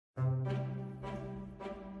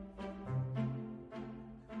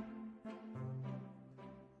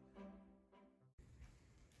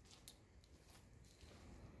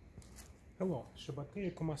Hello,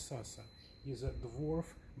 Shibataea kumasasa is a dwarf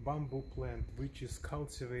bamboo plant which is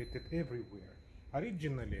cultivated everywhere.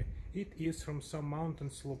 Originally, it is from some mountain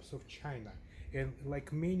slopes of China, and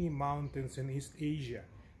like many mountains in East Asia,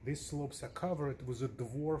 these slopes are covered with a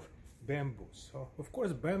dwarf bamboos. So, of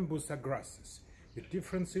course, bamboos are grasses. The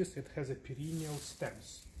difference is it has a perennial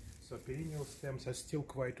stems. So perennial stems are still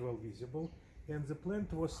quite well visible, and the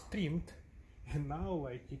plant was trimmed. And now,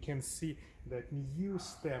 like you can see that new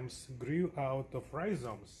stems grew out of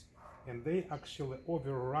rhizomes, and they actually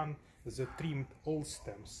overrun the trimmed old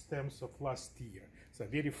stems of last year. It's a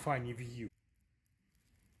very funny view.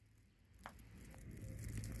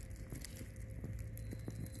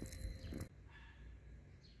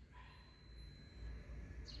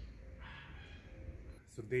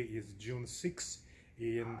 Today is June 6th,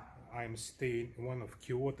 and I'm staying in one of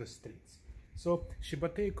Kyoto streets. So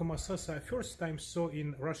Shibataea kumasasa I first time saw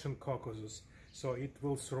in Russian Caucasus, so it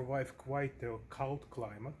will survive quite a cold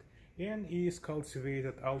climate, and is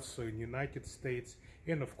cultivated also in United States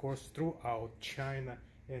and of course throughout China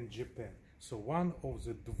and Japan. So one of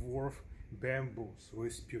the dwarf bamboos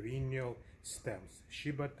with perennial stems,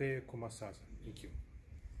 Shibataea kumasasa. Thank you.